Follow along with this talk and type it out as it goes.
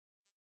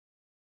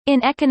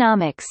In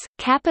economics,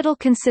 capital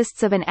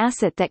consists of an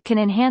asset that can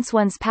enhance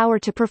one's power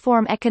to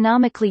perform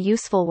economically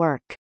useful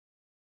work.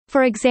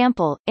 For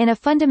example, in a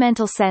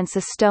fundamental sense,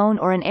 a stone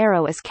or an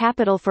arrow is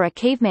capital for a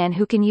caveman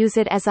who can use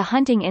it as a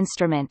hunting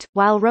instrument,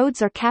 while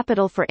roads are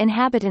capital for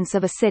inhabitants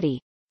of a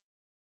city.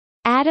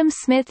 Adam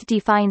Smith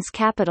defines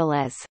capital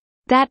as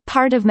that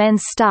part of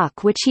men's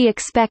stock which he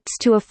expects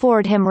to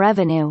afford him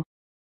revenue.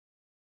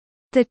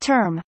 The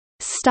term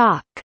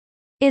stock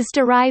is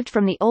derived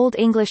from the Old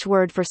English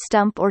word for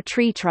stump or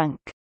tree trunk.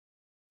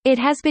 It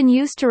has been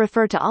used to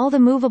refer to all the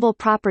movable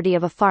property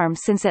of a farm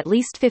since at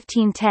least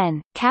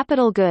 1510.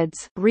 Capital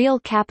goods, real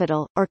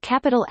capital, or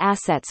capital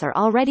assets are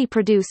already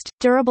produced,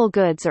 durable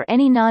goods or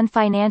any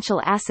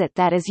non-financial asset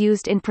that is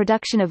used in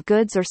production of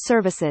goods or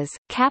services.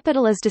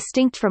 Capital is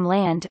distinct from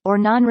land, or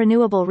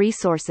non-renewable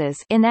resources,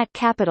 in that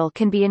capital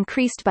can be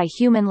increased by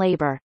human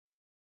labor.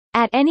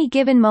 At any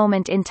given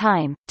moment in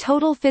time,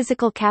 total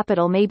physical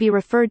capital may be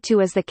referred to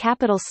as the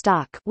capital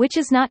stock, which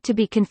is not to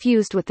be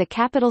confused with the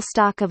capital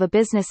stock of a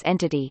business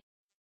entity.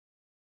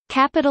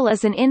 Capital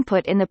is an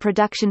input in the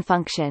production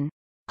function.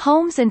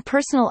 Homes and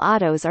personal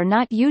autos are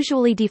not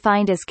usually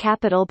defined as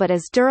capital but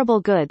as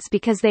durable goods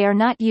because they are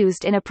not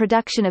used in a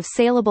production of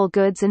saleable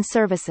goods and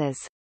services.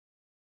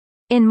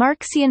 In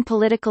Marxian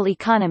political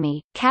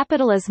economy,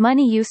 capital is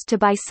money used to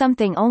buy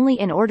something only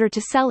in order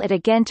to sell it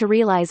again to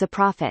realize a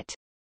profit.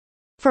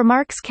 For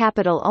Marx,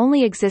 capital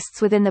only exists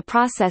within the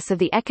process of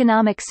the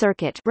economic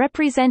circuit,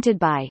 represented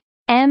by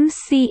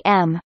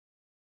MCM.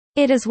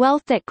 It is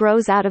wealth that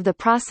grows out of the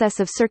process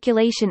of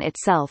circulation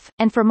itself,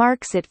 and for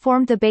Marx it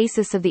formed the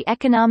basis of the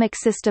economic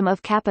system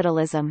of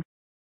capitalism.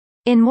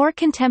 In more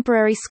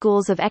contemporary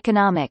schools of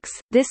economics,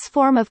 this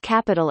form of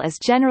capital is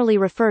generally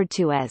referred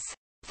to as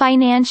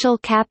financial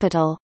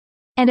capital,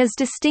 and is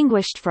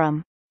distinguished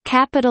from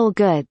capital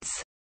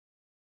goods.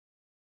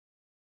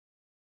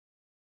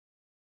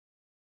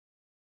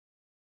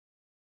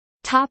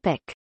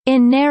 Topic: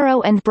 in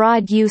narrow and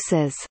broad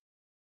uses.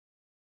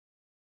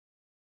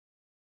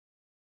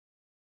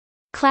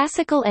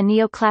 Classical and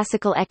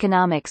neoclassical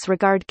economics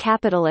regard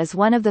capital as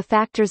one of the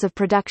factors of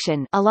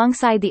production,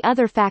 alongside the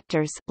other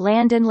factors,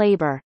 land and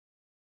labor.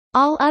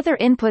 All other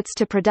inputs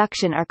to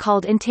production are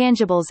called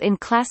intangibles in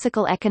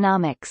classical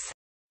economics.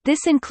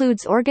 This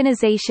includes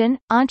organization,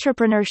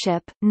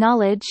 entrepreneurship,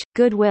 knowledge,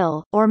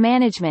 goodwill, or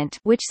management,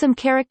 which some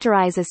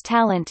characterize as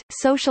talent,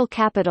 social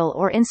capital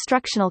or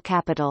instructional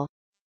capital.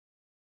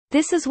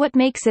 This is what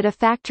makes it a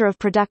factor of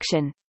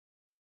production.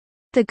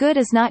 The good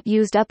is not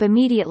used up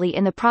immediately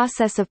in the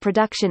process of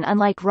production,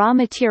 unlike raw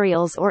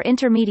materials or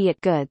intermediate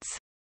goods.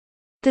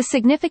 The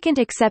significant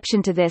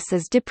exception to this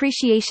is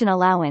depreciation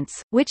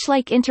allowance, which,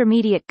 like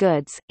intermediate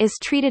goods, is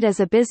treated as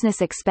a business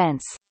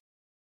expense.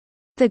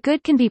 The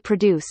good can be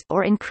produced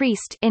or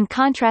increased, in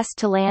contrast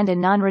to land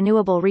and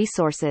non-renewable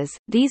resources.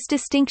 These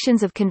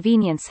distinctions of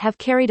convenience have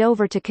carried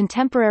over to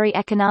contemporary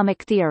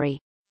economic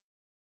theory.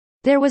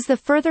 There was the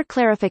further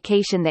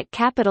clarification that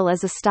capital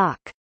is a stock.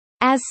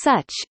 As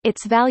such,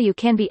 its value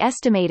can be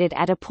estimated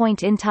at a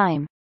point in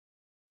time.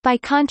 By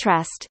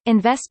contrast,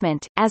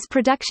 investment, as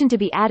production to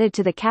be added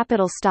to the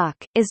capital stock,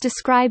 is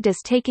described as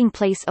taking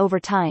place over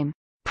time,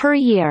 per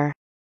year,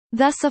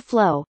 thus a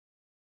flow.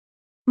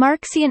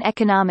 Marxian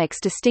economics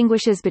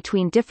distinguishes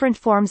between different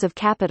forms of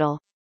capital.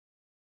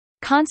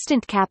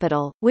 Constant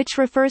capital, which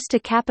refers to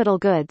capital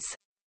goods.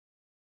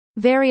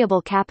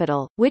 Variable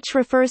capital, which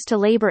refers to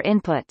labor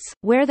inputs,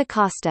 where the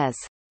cost is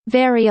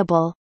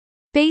variable,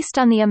 based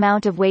on the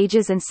amount of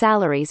wages and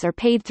salaries are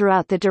paid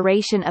throughout the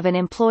duration of an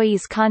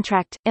employee's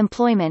contract,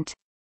 employment.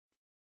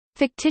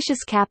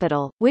 Fictitious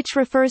capital, which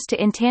refers to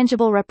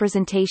intangible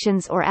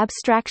representations or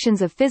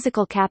abstractions of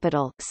physical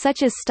capital,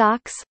 such as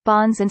stocks,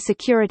 bonds and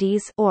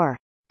securities, or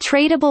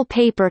tradable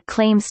paper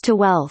claims to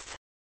wealth.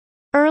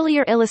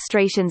 Earlier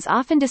illustrations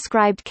often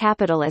described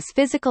capital as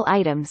physical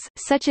items,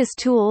 such as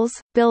tools,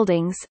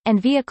 buildings,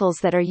 and vehicles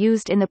that are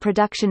used in the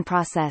production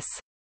process.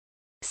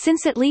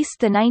 Since at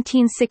least the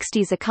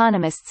 1960s,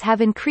 economists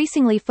have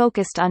increasingly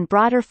focused on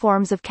broader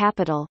forms of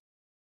capital.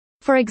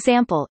 For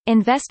example,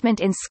 investment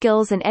in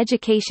skills and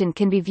education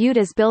can be viewed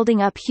as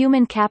building up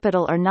human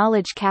capital or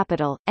knowledge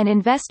capital, and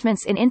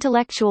investments in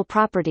intellectual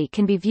property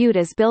can be viewed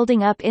as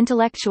building up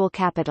intellectual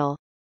capital.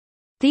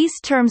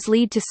 These terms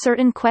lead to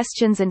certain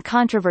questions and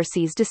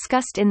controversies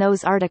discussed in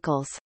those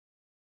articles.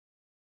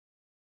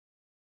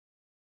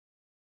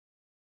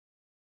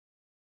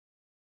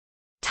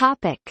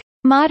 Topic: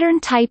 modern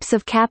types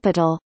of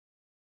capital.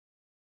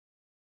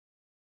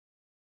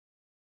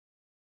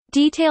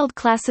 Detailed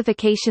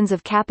classifications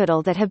of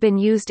capital that have been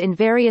used in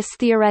various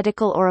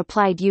theoretical or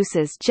applied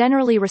uses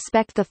generally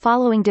respect the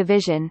following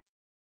division.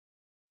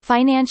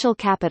 Financial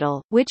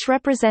capital, which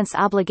represents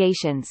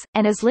obligations,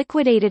 and is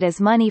liquidated as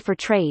money for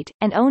trade,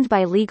 and owned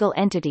by legal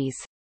entities.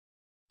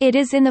 It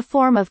is in the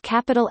form of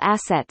capital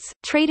assets,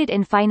 traded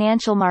in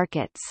financial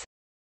markets.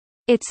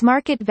 Its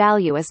market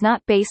value is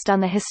not based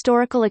on the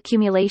historical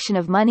accumulation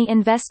of money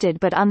invested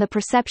but on the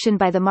perception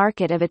by the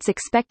market of its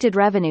expected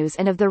revenues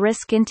and of the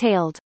risk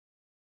entailed.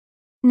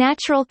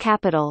 Natural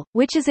capital,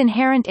 which is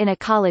inherent in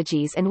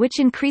ecologies and which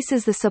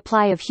increases the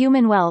supply of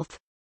human wealth.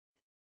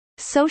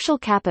 Social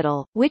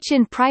capital, which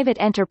in private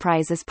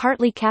enterprise is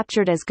partly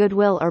captured as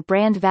goodwill or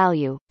brand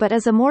value, but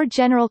is a more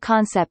general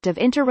concept of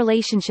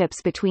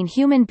interrelationships between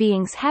human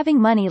beings having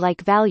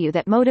money-like value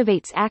that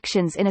motivates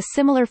actions in a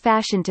similar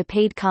fashion to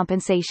paid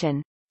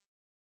compensation.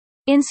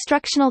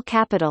 Instructional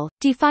capital,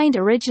 defined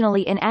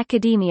originally in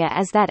academia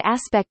as that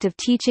aspect of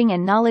teaching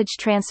and knowledge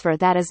transfer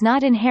that is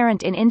not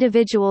inherent in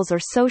individuals or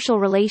social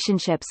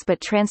relationships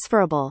but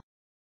transferable.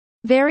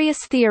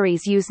 Various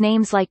theories use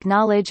names like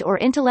knowledge or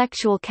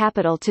intellectual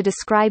capital to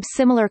describe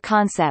similar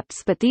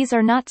concepts, but these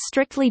are not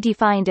strictly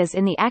defined as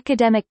in the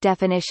academic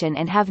definition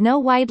and have no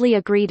widely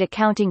agreed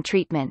accounting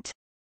treatment.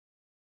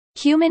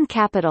 Human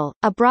capital,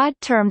 a broad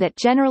term that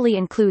generally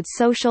includes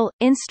social,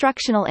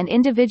 instructional and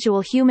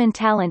individual human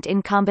talent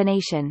in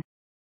combination.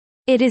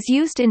 It is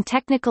used in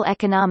technical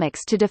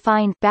economics to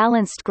define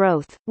balanced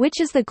growth,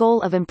 which is the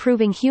goal of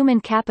improving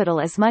human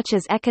capital as much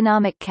as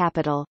economic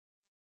capital.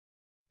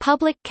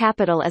 Public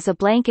capital is a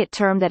blanket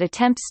term that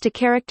attempts to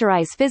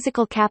characterize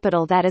physical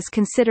capital that is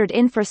considered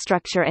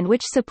infrastructure and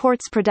which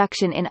supports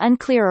production in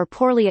unclear or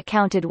poorly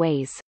accounted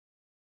ways.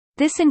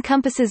 This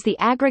encompasses the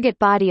aggregate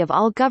body of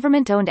all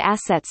government-owned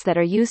assets that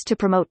are used to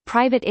promote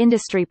private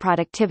industry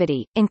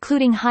productivity,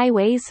 including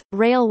highways,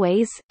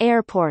 railways,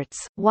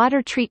 airports,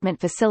 water treatment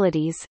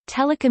facilities,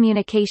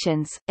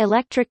 telecommunications,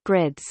 electric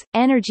grids,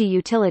 energy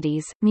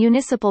utilities,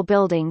 municipal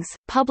buildings,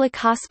 public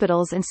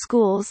hospitals and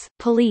schools,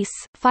 police,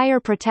 fire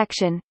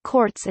protection,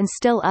 courts and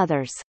still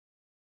others.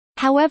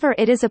 However,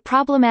 it is a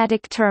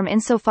problematic term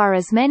insofar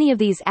as many of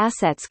these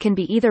assets can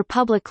be either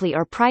publicly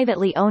or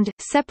privately owned.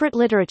 Separate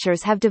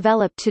literatures have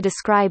developed to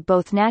describe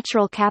both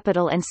natural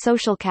capital and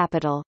social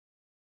capital.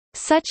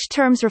 Such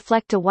terms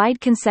reflect a wide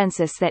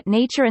consensus that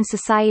nature and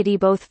society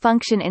both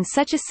function in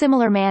such a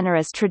similar manner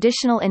as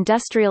traditional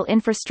industrial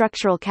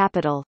infrastructural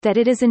capital, that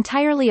it is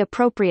entirely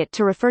appropriate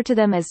to refer to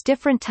them as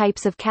different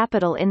types of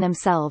capital in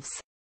themselves.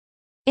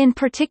 In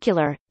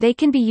particular, they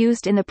can be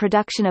used in the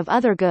production of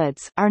other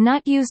goods, are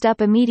not used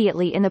up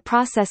immediately in the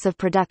process of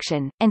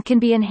production, and can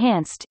be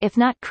enhanced, if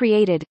not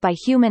created, by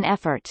human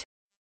effort.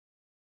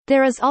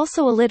 There is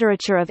also a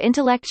literature of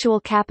intellectual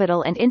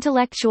capital and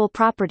intellectual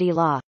property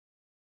law.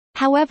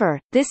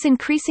 However, this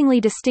increasingly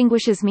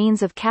distinguishes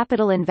means of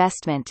capital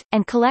investment,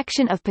 and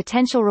collection of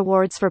potential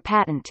rewards for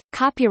patent,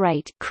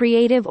 copyright,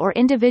 creative or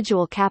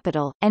individual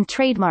capital, and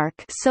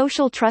trademark,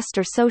 social trust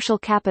or social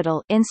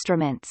capital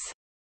instruments.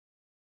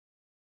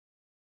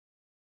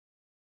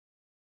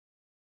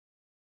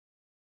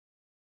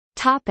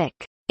 Topic: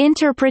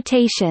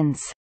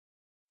 Interpretations.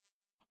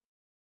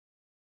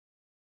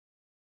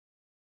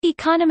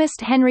 Economist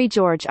Henry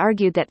George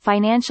argued that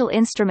financial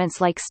instruments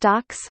like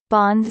stocks,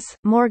 bonds,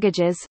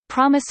 mortgages,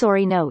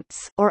 promissory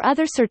notes, or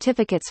other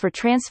certificates for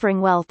transferring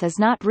wealth is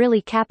not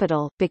really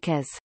capital,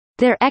 because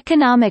their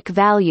economic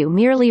value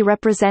merely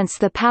represents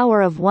the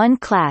power of one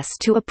class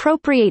to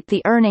appropriate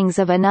the earnings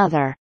of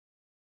another,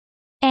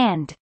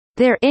 and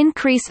their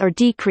increase or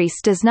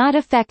decrease does not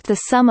affect the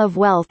sum of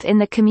wealth in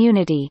the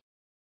community.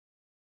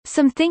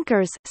 Some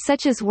thinkers,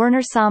 such as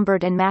Werner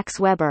Sombart and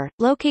Max Weber,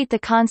 locate the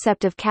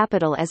concept of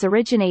capital as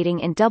originating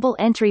in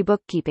double-entry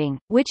bookkeeping,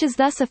 which is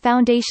thus a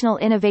foundational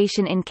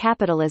innovation in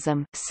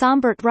capitalism.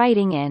 Sombart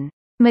writing in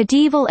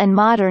Medieval and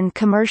Modern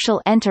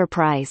Commercial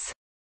Enterprise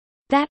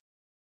that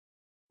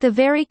the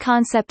very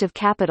concept of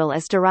capital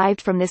is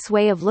derived from this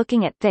way of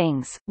looking at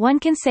things. One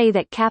can say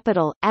that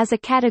capital, as a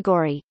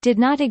category, did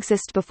not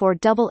exist before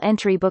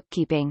double-entry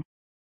bookkeeping.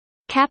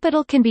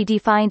 Capital can be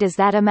defined as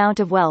that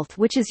amount of wealth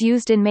which is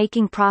used in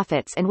making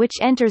profits and which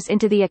enters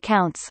into the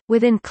accounts.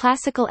 Within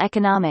classical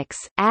economics,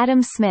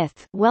 Adam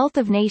Smith, Wealth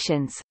of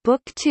Nations,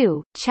 Book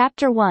 2,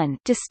 Chapter 1,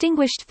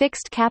 distinguished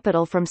fixed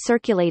capital from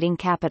circulating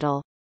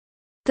capital.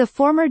 The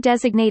former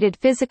designated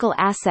physical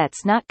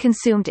assets not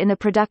consumed in the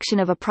production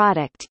of a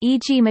product,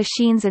 e.g.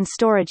 machines and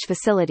storage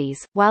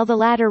facilities, while the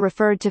latter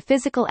referred to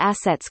physical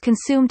assets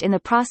consumed in the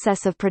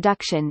process of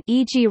production,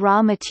 e.g.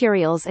 raw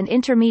materials and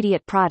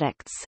intermediate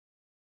products.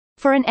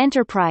 For an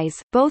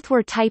enterprise, both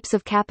were types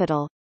of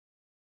capital.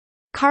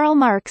 Karl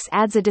Marx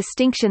adds a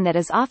distinction that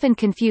is often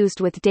confused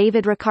with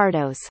David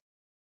Ricardo's.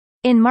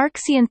 In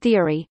Marxian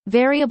theory,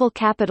 variable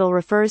capital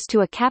refers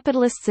to a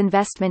capitalist's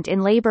investment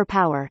in labor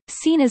power,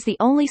 seen as the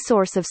only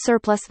source of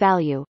surplus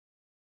value.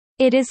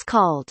 It is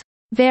called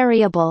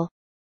variable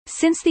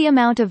since the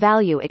amount of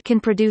value it can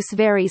produce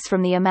varies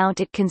from the amount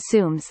it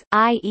consumes,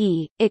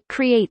 i.e., it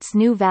creates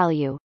new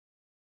value.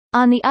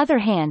 On the other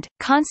hand,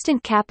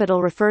 constant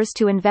capital refers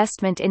to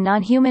investment in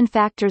non-human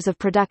factors of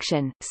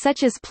production,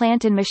 such as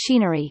plant and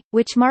machinery,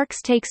 which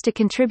Marx takes to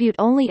contribute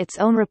only its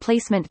own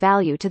replacement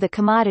value to the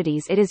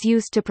commodities it is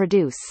used to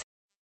produce.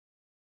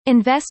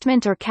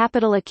 Investment or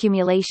capital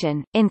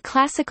accumulation, in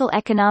classical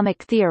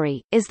economic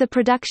theory, is the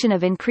production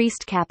of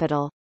increased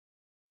capital.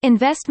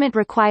 Investment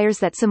requires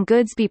that some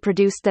goods be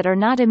produced that are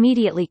not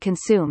immediately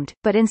consumed,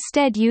 but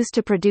instead used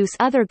to produce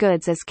other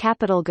goods as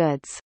capital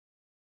goods.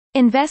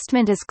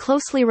 Investment is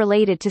closely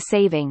related to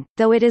saving,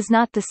 though it is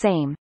not the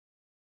same.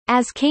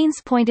 As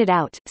Keynes pointed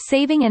out,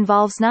 saving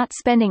involves not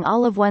spending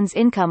all of one's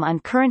income on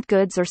current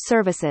goods or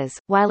services,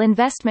 while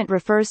investment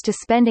refers to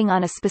spending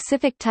on a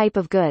specific type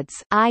of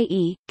goods,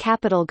 i.e.,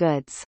 capital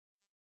goods.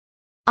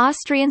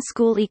 Austrian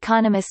school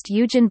economist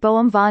Eugen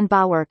Boehm von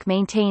Bauwerk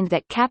maintained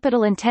that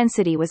capital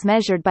intensity was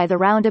measured by the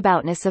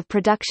roundaboutness of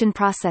production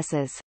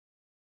processes.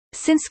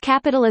 Since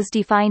capital is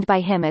defined by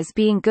him as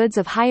being goods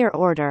of higher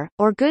order,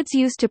 or goods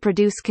used to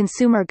produce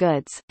consumer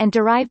goods, and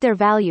derived their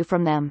value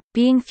from them,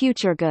 being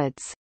future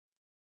goods.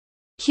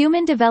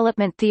 Human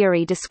development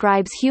theory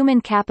describes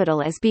human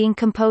capital as being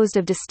composed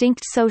of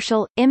distinct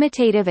social,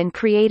 imitative and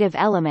creative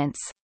elements.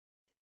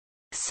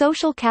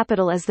 Social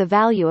capital is the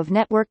value of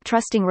network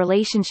trusting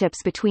relationships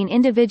between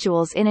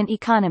individuals in an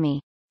economy.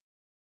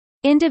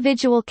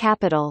 Individual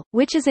capital,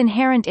 which is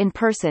inherent in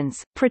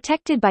persons,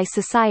 protected by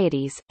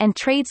societies, and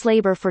trades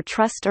labor for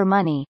trust or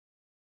money.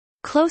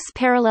 Close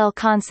parallel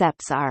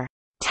concepts are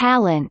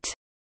talent,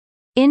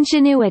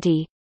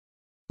 ingenuity,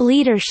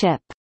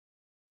 leadership,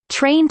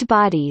 trained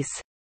bodies,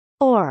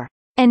 or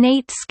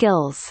innate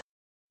skills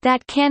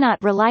that cannot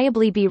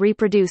reliably be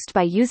reproduced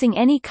by using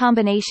any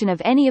combination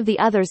of any of the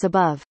others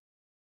above.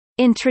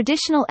 In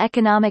traditional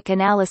economic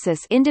analysis,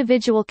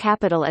 individual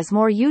capital is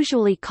more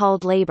usually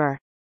called labor.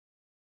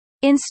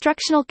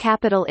 Instructional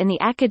capital in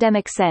the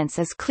academic sense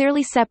is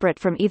clearly separate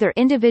from either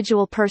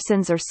individual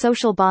persons or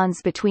social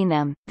bonds between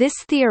them. This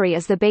theory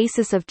is the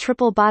basis of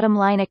triple bottom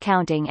line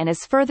accounting and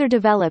is further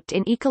developed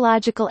in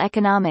ecological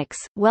economics,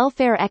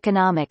 welfare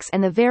economics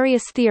and the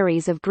various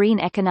theories of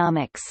green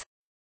economics.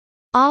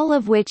 All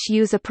of which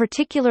use a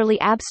particularly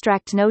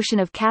abstract notion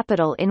of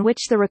capital in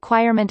which the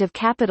requirement of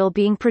capital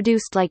being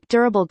produced like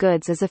durable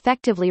goods is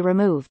effectively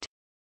removed.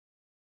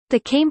 The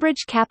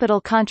Cambridge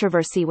capital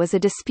controversy was a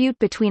dispute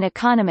between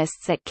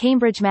economists at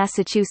Cambridge,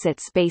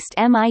 Massachusetts-based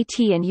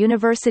MIT and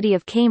University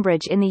of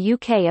Cambridge in the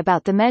UK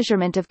about the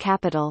measurement of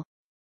capital.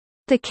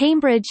 The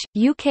Cambridge,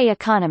 UK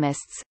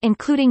economists,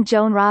 including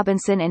Joan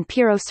Robinson and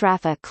Piero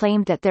Sraffa,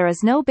 claimed that there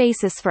is no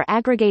basis for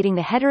aggregating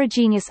the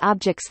heterogeneous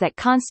objects that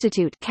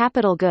constitute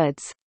capital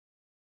goods.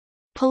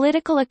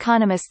 Political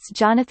economists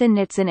Jonathan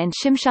Nitzan and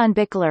Shimshon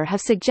Bickler have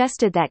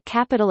suggested that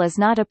capital is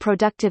not a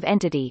productive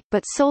entity,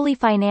 but solely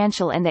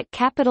financial, and that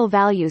capital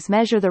values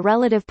measure the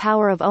relative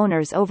power of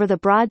owners over the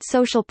broad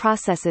social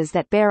processes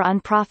that bear on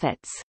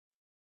profits.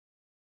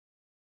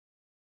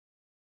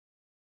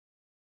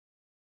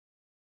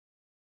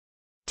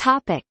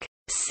 Topic.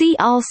 See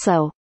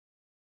also: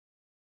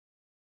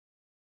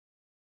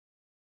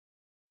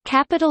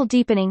 capital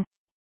deepening,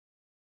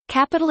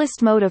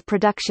 capitalist mode of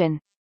production,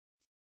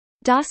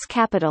 Das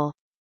Kapital,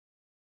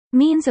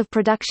 means of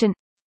production,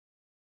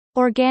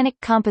 organic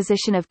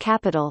composition of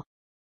capital,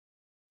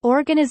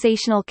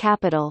 organizational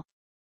capital,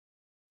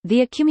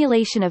 the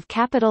accumulation of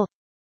capital,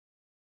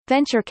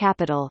 venture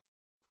capital,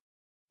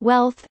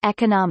 wealth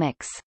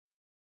economics.